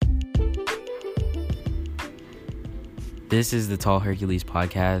This is the TallHurcules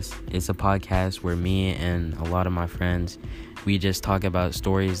podcast. It's a podcast where me and a lot of my friends, we just talk about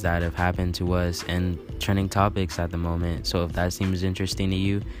stories that have happened to us and trending topics at the moment. So if that seems interesting to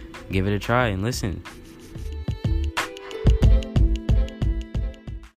you, give it a try and listen.